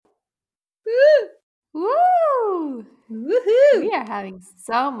Woohoo! We are having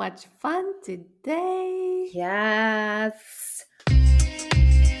so much fun today. Yes.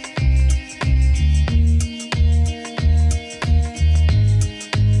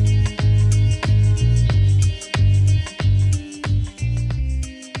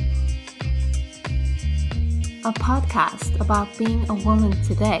 A podcast about being a woman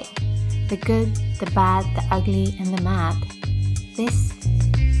today. The good, the bad, the ugly, and the mad. This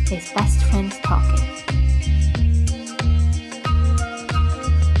is Best Friends Talking.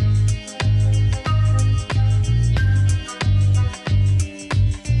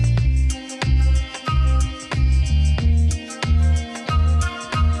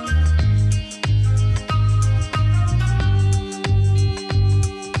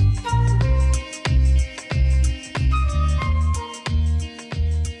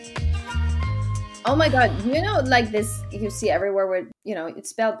 Oh my God. You know, like this, you see everywhere where, it's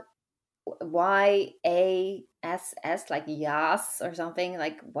spelled YASS, like yas or something.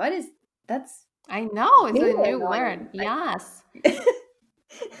 Like, what is that's I know, it's really a new annoying. word. Yes.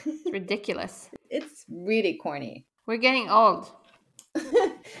 It's ridiculous. It's really corny. We're getting old.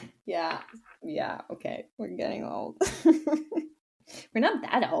 Yeah, okay. We're getting old. We're not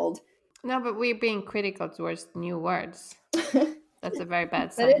that old. No, but we're being critical towards new words. That's a very bad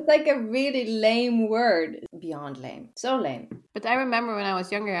But sign. it's like a really lame word. Beyond lame. So lame. But I remember when I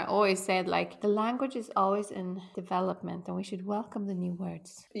was younger, I always said, like, the language is always in development and we should welcome the new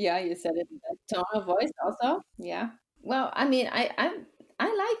words. Yeah, you said it in that tone of voice also. Yeah. Well, I mean, I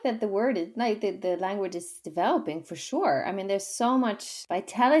like that the word is like the language is developing for sure. I mean, there's so much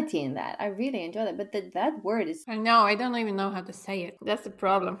vitality in that. I really enjoy that. But that word is I know, I don't even know how to say it. That's the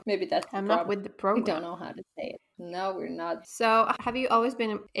problem. maybe that's the I'm problem. not with the We program. don't know how to say it. No, we're not. So, have you always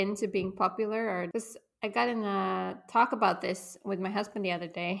been into being popular, or just? I got in a talk about this with my husband the other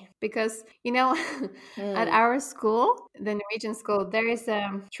day because, at our school, the Norwegian school, there is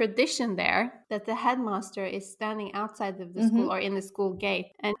a tradition there that the headmaster is standing outside of the school or in the school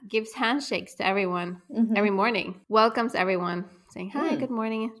gate and gives handshakes to everyone every morning, welcomes everyone, saying, hi, good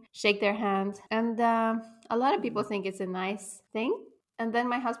morning, shake their hand. And a lot of people think it's a nice thing. And then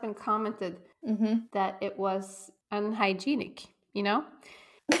my husband commented that it was unhygienic,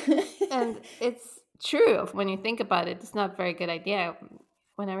 and it's true. When you think about it, it's not a very good idea.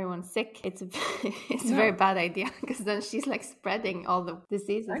 When everyone's sick, it's a very bad idea because then she's like spreading all the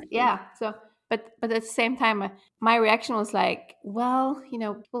diseases. Exactly. Yeah. So, but at the same time, my reaction was like, well,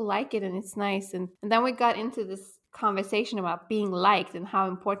 people like it and it's nice. And then we got into this conversation about being liked and how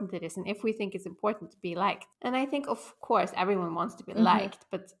important it is, and if we think it's important to be liked. And I think, of course, everyone wants to be liked,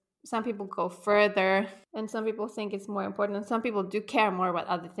 but some people go further and some people think it's more important, and some people do care more about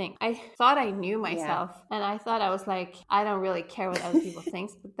other things. I thought I knew myself and I thought I was like, I don't really care what other people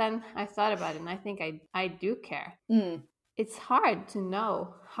think. But then I thought about it and I think I do care. It's hard to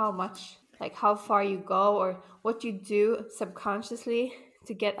know how much, like how far you go or what you do subconsciously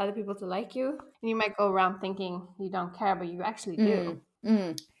to get other people to like you. And you might go around thinking you don't care, but you actually do.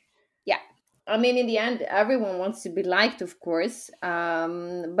 Yeah. I mean, in the end, everyone wants to be liked, of course.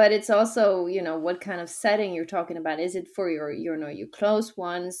 But it's also, what kind of setting you're talking about. Is it for your close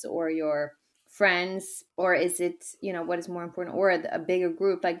ones or your friends, or is it, what is more important, or a bigger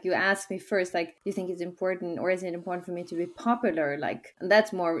group? Like you asked me first, like, do you think it's important, or is it important for me to be popular? Like, and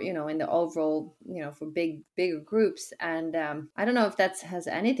that's more, in the overall, for bigger groups. And I don't know if that has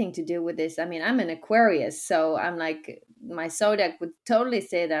anything to do with this. I mean, I'm an Aquarius, so I'm like, my zodiac would totally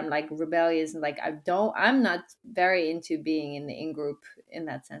say that I'm like rebellious and like I'm not very into being in the in-group in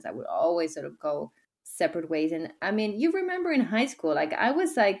that sense. I would always sort of go separate ways. And I mean, you remember in high school, like I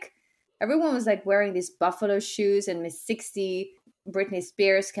was like, everyone was like wearing these buffalo shoes and Miss 60 Britney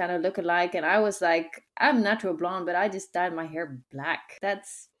Spears kind of look alike. And I was like, I'm natural blonde, but I just dyed my hair black. I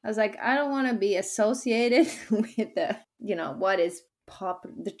was like, I don't want to be associated with the, what is pop,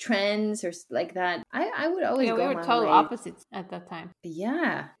 the trends or like that. I would always go we were my total way. opposites at that time.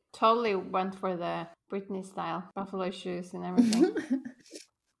 Yeah. Totally went for the Britney style, buffalo shoes and everything.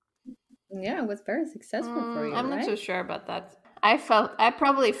 Yeah, it was very successful for you. I'm not right? so sure about that. I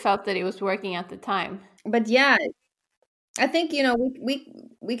probably felt that it was working at the time. But yeah, I think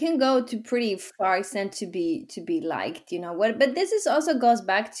we can go to pretty far extent to be liked, but this is also goes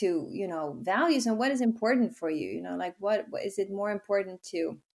back to values and what is important for you, like what is it more important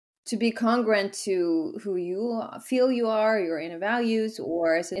to be congruent to who you feel you are, your inner values,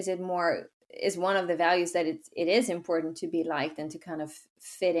 or is one of the values that it is important to be liked and to kind of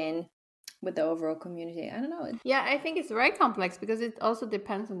fit in with the overall community? I don't know. Yeah, I think it's very complex because it also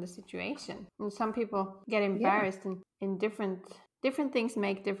depends on the situation. And some people get embarrassed in different things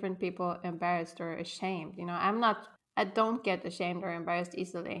make different people embarrassed or ashamed. I'm not I don't get ashamed or embarrassed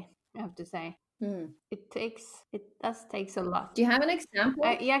easily, I have to say. It does takes a lot. Do you have an example?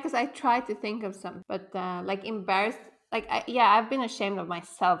 Yeah, because I try to think of some, but like embarrassed, like I've been ashamed of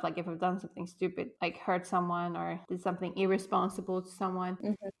myself, like if I've done something stupid, like hurt someone or did something irresponsible to someone.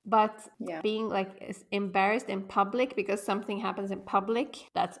 But being like embarrassed in public because something happens in public,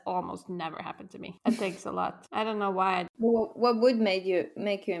 that's almost never happened to me. It takes a lot. I don't know why. What would make you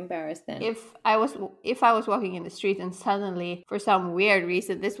embarrassed then? If I was walking in the street and suddenly, for some weird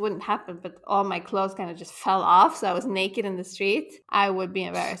reason, this wouldn't happen, but all my clothes kind of just fell off, so I was naked in the street, I would be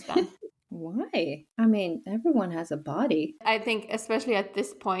embarrassed then. Why? I mean, everyone has a body. I think especially at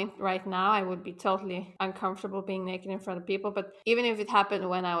this point right now, I would be totally uncomfortable being naked in front of people. But even if it happened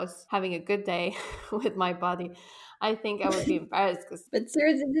when I was having a good day with my body, I think I would be embarrassed. But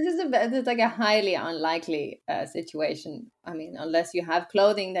seriously, this is like a highly unlikely situation. I mean, unless you have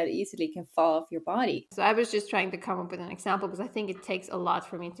clothing that easily can fall off your body. So I was just trying to come up with an example because I think it takes a lot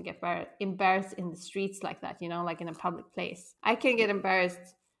for me to get embarrassed in the streets like that, like in a public place. I can get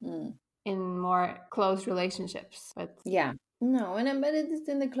embarrassed in more close relationships, but yeah. No, but it's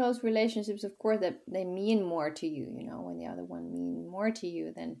in the close relationships, of course, that they mean more to you, when the other one mean more to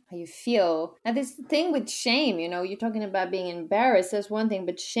you than how you feel. And this thing with shame, you're talking about being embarrassed, that's one thing,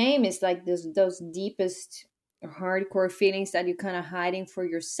 but shame is like those deepest hardcore feelings that you're kind of hiding for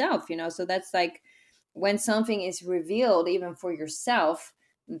yourself, so that's like when something is revealed, even for yourself,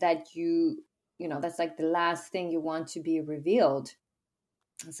 that that's like the last thing you want to be revealed.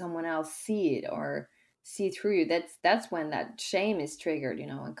 Someone else see it or see through you. That's when that shame is triggered,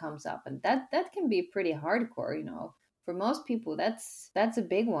 and comes up, and that can be pretty hardcore, for most people. That's a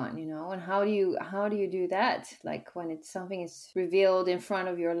big one, and how do you do that, like when it's something is revealed in front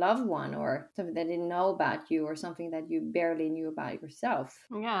of your loved one, or something they didn't know about you, or something that you barely knew about yourself?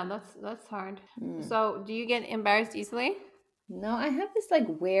 Yeah, that's hard. So do you get embarrassed easily? No, I have this like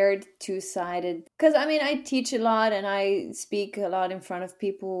weird two-sided, because I mean, I teach a lot and I speak a lot in front of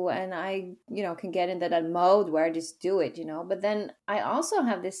people, and I, can get into that mode where I just do it, but then I also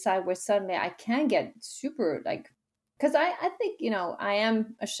have this side where suddenly I can get super like, because I think, I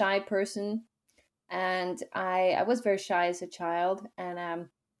am a shy person, and I was very shy as a child, and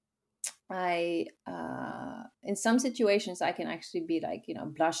I in some situations I can actually be like,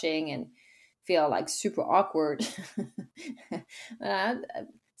 blushing and feel like super awkward.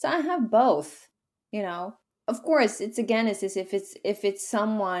 So I have both, of course. It's if it's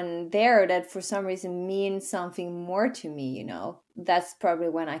someone there that for some reason means something more to me, that's probably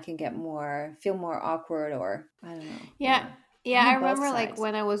when I can feel more awkward, or I don't know. Yeah. I remember like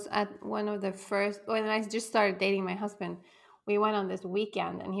when I was at when I just started dating my husband, we went on this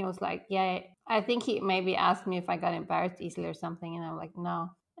weekend and he was like, yeah, I think he maybe asked me if I got embarrassed easily or something, and I'm like,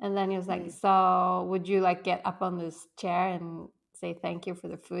 no. And then he was like, so would you like get up on this chair and say thank you for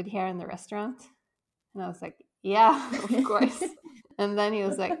the food here in the restaurant? And I was like, yeah, of course. And then he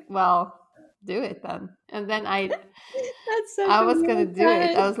was like, well, do it then. And then I was going to do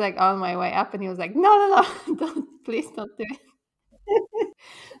it. I was like on my way up, and he was like, no, please don't do it.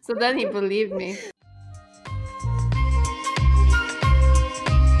 So then he believed me.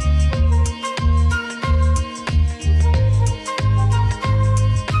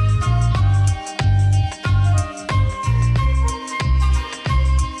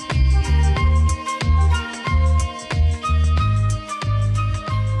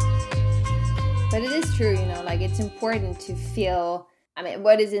 But it is true, like it's important to feel, I mean,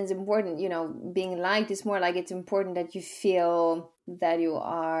 what is important, being liked is more like it's important that you feel that you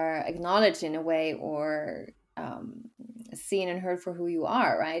are acknowledged in a way, or seen and heard for who you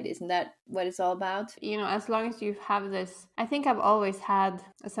are, right? Isn't that what it's all about? As long as you have this, I think I've always had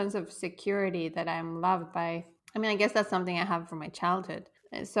a sense of security that I'm loved by. I mean, I guess that's something I have from my childhood.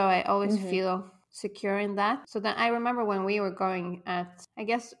 And so I always feel secure in that. So then I remember when we were going at, I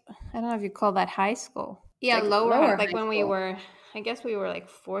guess, I don't know if you call that high school. Yeah, like lower like when we were, I guess we were like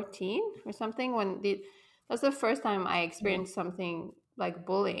 14 or something, that's the first time I experienced something like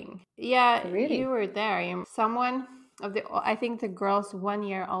bullying. Yeah, really? You were there. Someone I think the girls 1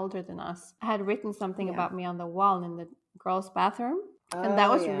 year older than us had written something about me on the wall in the girls' bathroom. And that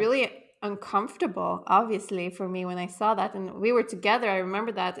was really uncomfortable, obviously, for me when I saw that. And we were together, I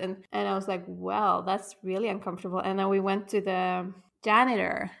remember that, and I was like, well, that's really uncomfortable. And then we went to the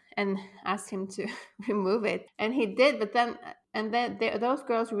janitor and asked him to remove it, and he did. But then And then those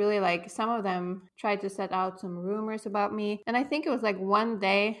girls really, like, some of them tried to set out some rumors about me. And I think it was like 1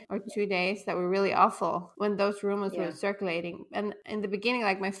 day or 2 days that were really awful when those rumors were circulating. And in the beginning,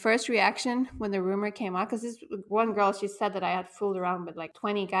 like, my first reaction when the rumor came out, because this one girl, she said that I had fooled around with like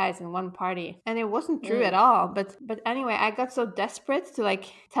 20 guys in one party. And it wasn't true at all. But anyway, I got so desperate to like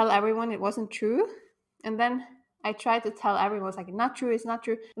tell everyone it wasn't true. And then I tried to tell everyone, it's like, not true, it's not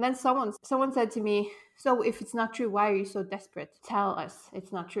true. And then someone said to me, so if it's not true, why are you so desperate? Tell us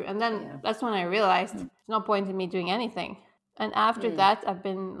it's not true. And then that's when I realized there's no point in me doing anything. And after that, I've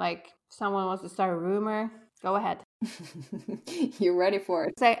been like, someone wants to start a rumor, go ahead. You're ready for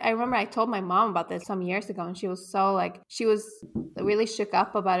it. I remember I told my mom about this some years ago, and she was so like, she was really shook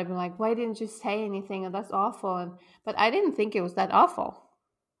up about it, and like, why didn't you say anything? And that's awful. But I didn't think it was that awful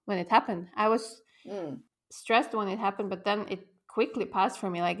when it happened. I was stressed when it happened, but then it quickly passed for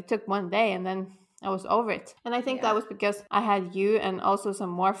me. Like, it took 1 day, and then I was over it. And I think that was because I had you and also some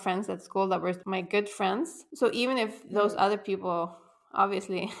more friends at school that were my good friends. So even if those other people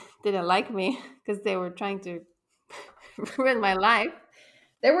obviously didn't like me because they were trying to ruin my life,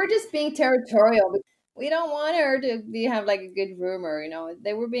 they were just being territorial. We don't want her to have like a good rumor,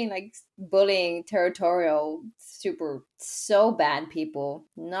 They were being like bullying, territorial, so bad people.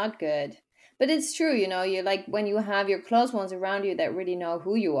 Not good. But it's true, you like when you have your close ones around you that really know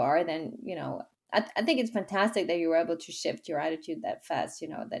who you are, then, I think it's fantastic that you were able to shift your attitude that fast,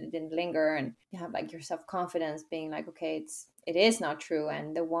 that it didn't linger, and you have like your self-confidence being like, okay, it is not true.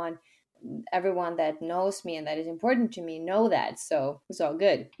 And everyone that knows me and that is important to me know that. So it's all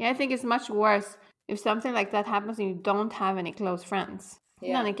good. Yeah, I think it's much worse if something like that happens and you don't have any close friends.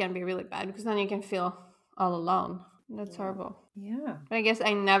 Yeah. Then it can be really bad because then you can feel all alone. That's horrible. Yeah. But I guess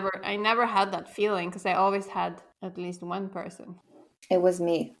I never had that feeling because I always had at least one person. It was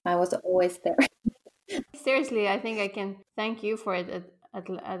me. I was always there. Seriously, I think I can thank you for it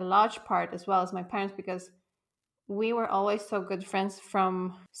at a large part, as well as my parents, because we were always so good friends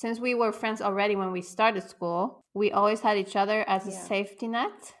since we were friends already when we started school. We always had each other as a safety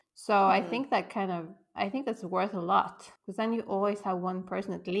net. So I think that's worth a lot, because then you always have one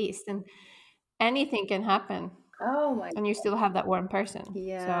person at least, and anything can happen. Oh my! And you still have that one person.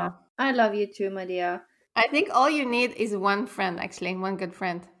 Yeah, so I love you too, Madia. I think all you need is one friend, actually, one good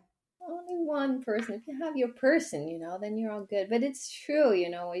friend. Only one person. If you have your person, then you're all good. But it's true,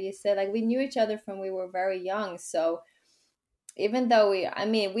 what you said. Like, we knew each other from we were very young. So even though we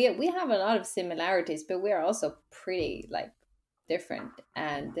have a lot of similarities, but we're also pretty like different,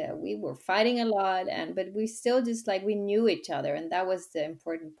 and we were fighting a lot, but we still just like, we knew each other, and that was the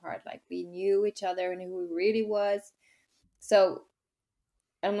important part. Like, we knew each other and who we really was. So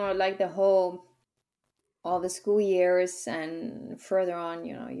I'm not like all the school years and further on,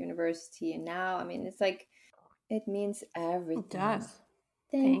 university, and now, it's like, it means everything. It does.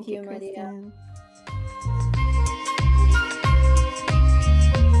 Thank you, Madia.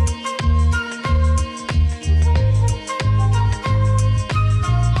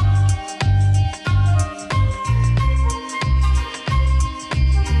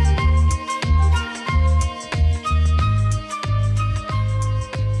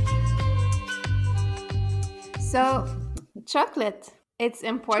 So, chocolate, it's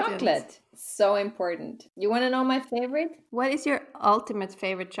important. Chocolate, so important. You want to know my favorite? What is your ultimate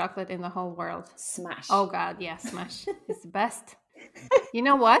favorite chocolate in the whole world? Smash. Oh God, yeah, Smash. It's the best. You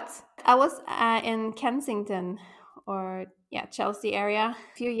know what? I was in Kensington, Chelsea area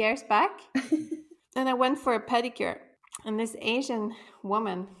a few years back, and I went for a pedicure. And this Asian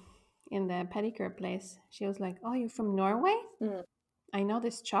woman in the pedicure place, she was like, "Oh, you're from Norway? I know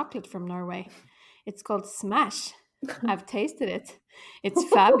this chocolate from Norway. It's called Smash. I've tasted it. It's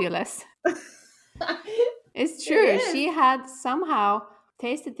fabulous." It's true. It she had somehow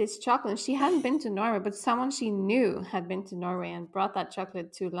tasted this chocolate. She hadn't been to Norway, but someone she knew had been to Norway and brought that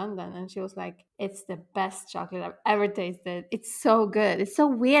chocolate to London. And she was like, "It's the best chocolate I've ever tasted. It's so good. It's so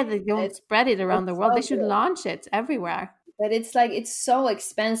weird that they don't spread it around the world. They should launch it everywhere." But it's like, it's so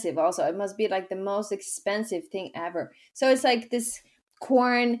expensive also. It must be like the most expensive thing ever. So it's like this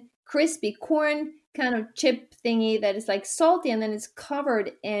crispy corn kind of chip thingy that is like salty, and then it's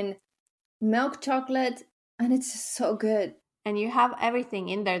covered in milk chocolate, and it's so good. And you have everything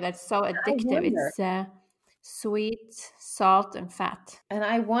in there that's so addictive. It's sweet, salt, and fat. And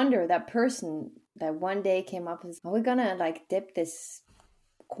I wonder, that person that one day came up and said, "Are we gonna like dip this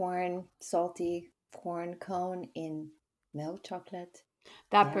salty corn cone in milk chocolate?"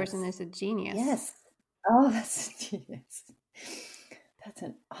 That person is a genius. Yes. Oh, that's a genius. That's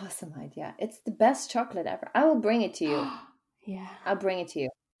an awesome idea. It's the best chocolate ever. I will bring it to you. Yeah. I'll bring it to you.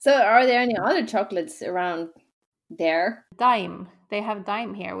 So are there any other chocolates around there? Dime. They have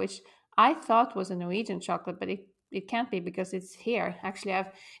Dime here, which I thought was a Norwegian chocolate, but it can't be because it's here. Actually,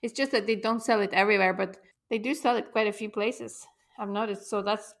 it's just that they don't sell it everywhere, but they do sell it quite a few places. I've noticed. So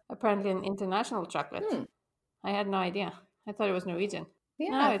that's apparently an international chocolate. I had no idea. I thought it was Norwegian.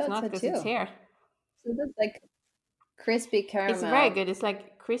 Yeah, No, I it's thought not so because too. it's here. So that's like crispy caramel. It's very good. It's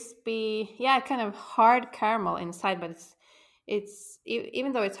like crispy, yeah, kind of hard caramel inside, but it's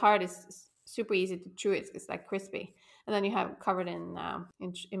even though it's hard, it's super easy to chew. It's like crispy, and then you have covered in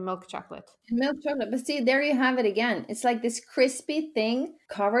milk chocolate. Milk chocolate. But see, there you have it again. It's like this crispy thing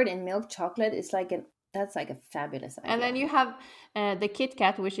covered in milk chocolate. It's like that's like a fabulous idea. And then you have the Kit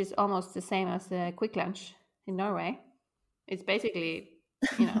Kat, which is almost the same as the Quick Lunch in Norway. It's basically,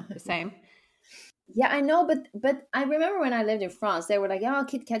 the same. Yeah, I know, but I remember when I lived in France, they were like, "Oh,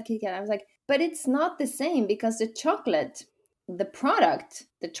 Kit Kat, Kit Kat." I was like, "But it's not the same because the chocolate, the product,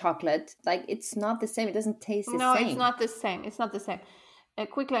 the chocolate, like it's not the same. It doesn't taste the same." No, it's not the same. It's not the same.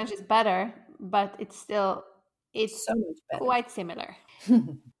 Quick Lunch is better, but it's so much better. Quite similar.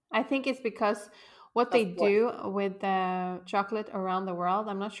 I think it's because what they do with the chocolate around the world,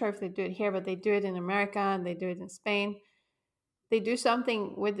 I'm not sure if they do it here, but they do it in America and they do it in Spain. They do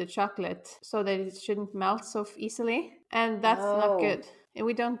something with the chocolate so that it shouldn't melt so easily. And that's not good. And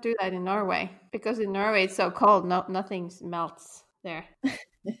we don't do that in Norway because in Norway it's so cold, nothing melts there.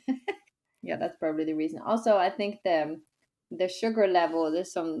 Yeah, that's probably the reason. Also, I think the sugar level,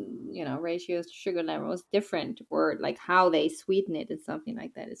 there's some, ratios, sugar level is different, or like how they sweeten it and something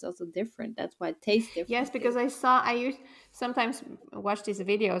like that is also different. That's why it tastes different. Yes, because I sometimes watch these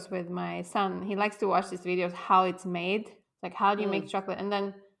videos with my son. He likes to watch these videos, how it's made. Like, how do you make chocolate? And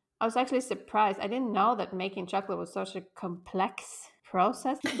then I was actually surprised. I didn't know that making chocolate was such a complex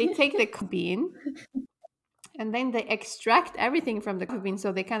process. They take the bean and then they extract everything from the bean.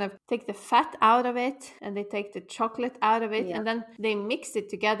 So they kind of take the fat out of it and they take the chocolate out of it. Yeah. And then they mix it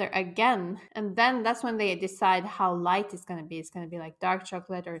together again. And then that's when they decide how light it's going to be. It's going to be like dark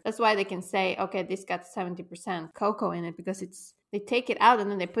chocolate, or that's why they can say, okay, this got 70% cocoa in it, because they take it out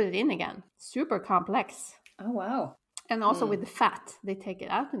and then they put it in again. Super complex. Oh, wow. And also with the fat, they take it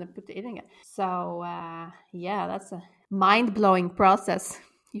out and they put it in again. So, yeah, that's a mind-blowing process.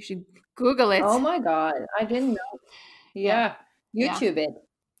 You should Google it. Oh my God, I didn't know. Yeah, YouTube it.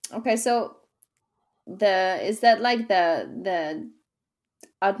 Okay, so is that like the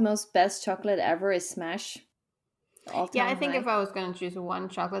utmost best chocolate ever is Smash? Yeah, I think if I was going to choose one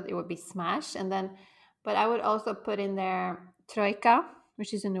chocolate, it would be Smash. But I would also put in there Troika,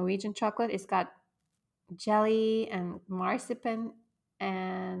 which is a Norwegian chocolate. It's got jelly and marzipan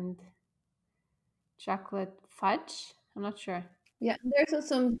and chocolate fudge. I'm not sure. Yeah, there's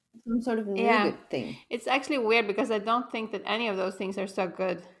also some sort of nougat thing. It's actually weird because I don't think that any of those things are so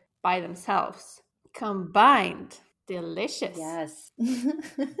good by themselves. Combined, delicious. Yes.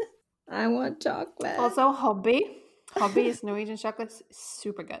 I want chocolate. Also, Hobby. Hobby is Norwegian chocolate.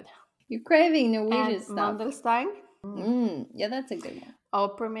 Super good. You're craving Norwegian stuff. Mandelstein. Yeah, that's a good one.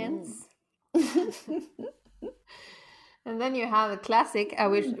 Opermins. And then you have the classic. I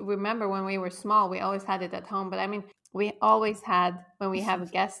remember when we were small, we always had it at home. But I mean, we always had, when we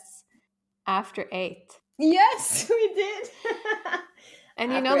have guests, after 8. Yes, we did.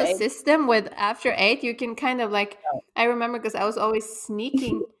 And you know the system with after 8, you can kind of like, I remember because I was always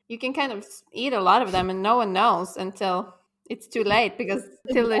sneaking. You can kind of eat a lot of them and no one knows until it's too late, because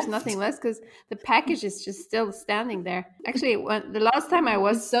till there's nothing left, because the package is just still standing there. Actually, the last time I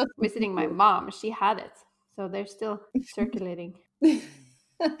was visiting my mom, she had it. So they're still circulating.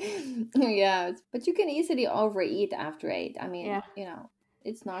 Yeah, but you can easily overeat after 8. I mean,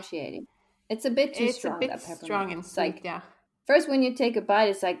 it's nauseating. It's a bit too strong. It's a bit strong and sweet, First, when you take a bite,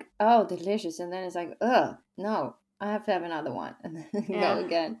 it's like, oh, delicious. And then it's like, ugh, no, I have to have another one. And then go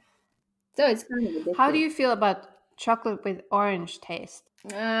again. So it's kind of addictive. How do you feel about chocolate with orange taste?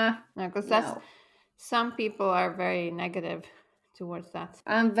 Because some people are very negative towards that.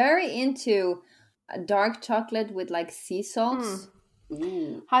 I'm very into dark chocolate with like sea salts.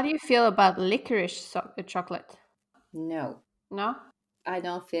 How do you feel about licorice chocolate? No. No? I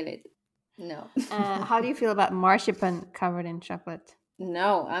don't feel it. No. How do you feel about marzipan covered in chocolate?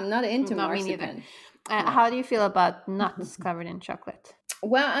 No, I'm not into marzipan. Me neither. How do you feel about nuts covered in chocolate?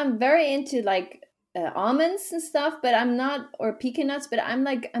 Well, I'm very into like almonds and stuff, but I'm not, or pecan nuts, but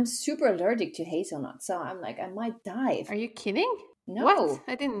I'm super allergic to hazelnuts. So I'm like, I might die. Are you kidding? No. What?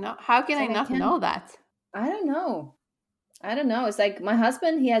 I didn't know. How can I not know that? I don't know. I don't know. It's like my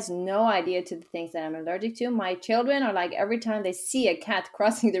husband, he has no idea to the things that I'm allergic to. My children are like, every time they see a cat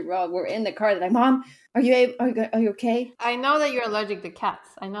crossing the road, we're in the car, they're like, Mom, are you okay? I know that you're allergic to cats.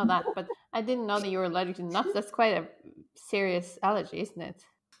 I know that, but I didn't know that you were allergic to nuts. That's quite a serious allergy, isn't it?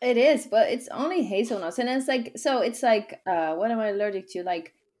 It is, but it's only hazelnuts. And it's like, so it's like, what am I allergic to?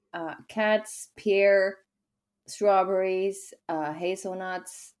 Like cats, pear, strawberries,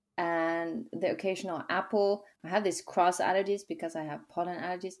 hazelnuts, and the occasional apple. I have these cross allergies because I have pollen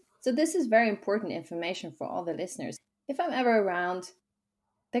allergies. So this is very important information for all the listeners. If I'm ever around,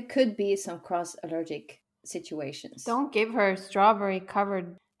 there could be some cross allergic situations. Don't give her strawberry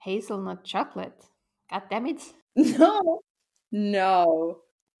covered hazelnut chocolate. God damn it. No.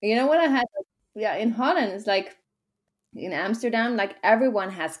 You know what I had? Yeah, in Holland, it's like in Amsterdam, like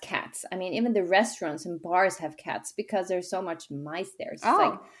everyone has cats. I mean, even the restaurants and bars have cats because there's so much mice there. It's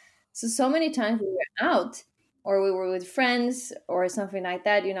like, so many times we were out or we were with friends or something like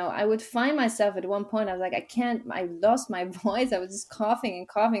that, you know, I would find myself at one point, I was like, I lost my voice. I was just coughing and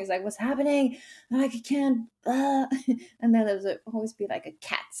coughing. It's like, what's happening? I'm like, I can't. And then there would always be like a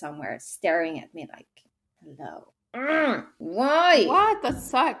cat somewhere staring at me like, hello. Why? What? That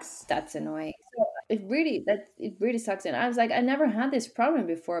sucks. That's annoying. So it really sucks. And I was like, I never had this problem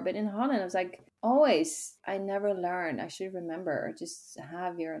before, but in Holland, I was like, always, I never learned. I should remember, just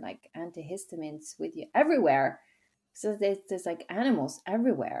have your like antihistamines with you everywhere. So there's like animals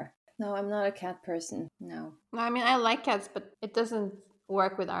everywhere. No, I'm not a cat person. No. I mean, I like cats, but it doesn't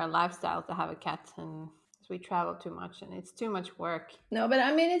work with our lifestyle to have a cat, and we travel too much and it's too much work. No, but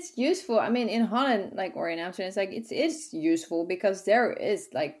I mean, it's useful. I mean, in Holland, like, or in Amsterdam, it's like, it's useful because there's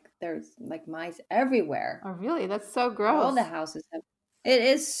like mice everywhere. Oh, really? That's so gross. All the houses have. It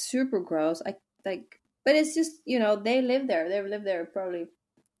is super gross. But it's just, you know, they live there. They've lived there probably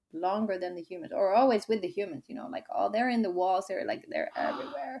longer than the humans, or always with the humans, you know, like, they're in the walls. They're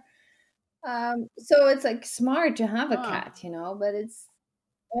everywhere. So it's like smart to have a cat, you know, but it's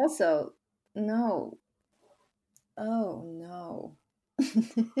also, no. Oh, no.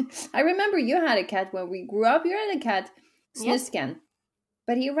 I remember you had a cat when we grew up. You had a cat, Snusken, yes.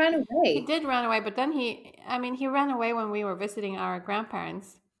 But he ran away. He did run away, but then he ran away when we were visiting our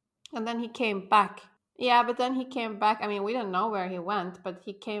grandparents. And then he came back. Yeah, but then he came back. I mean, we don't know where he went, but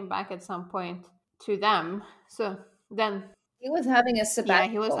he came back at some point to them. So then... He was having a sabbatical.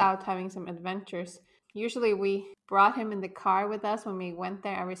 Yeah, he was out having some adventures. Usually we brought him in the car with us when we went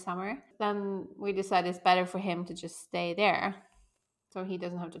there every summer. Then we decided it's better for him to just stay there so he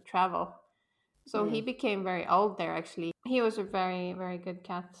doesn't have to travel. So he became very old there, actually. He was a very, very good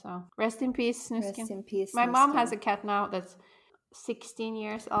cat. So rest in peace, Snusken. Rest in peace, My mom has a cat now that's 16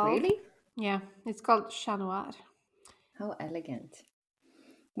 years old. Really? Yeah, it's called Chat Noir. How elegant.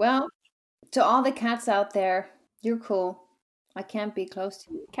 Well, to all the cats out there, you're cool. I can't be close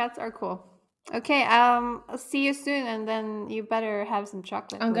to you. Cats are cool. Okay, I'll see you soon, and then you better have some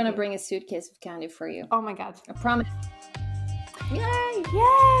chocolate. I'm gonna bring a suitcase of candy for you. Oh my god. I promise. Yay!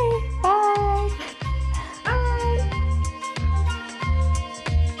 Yay! Bye!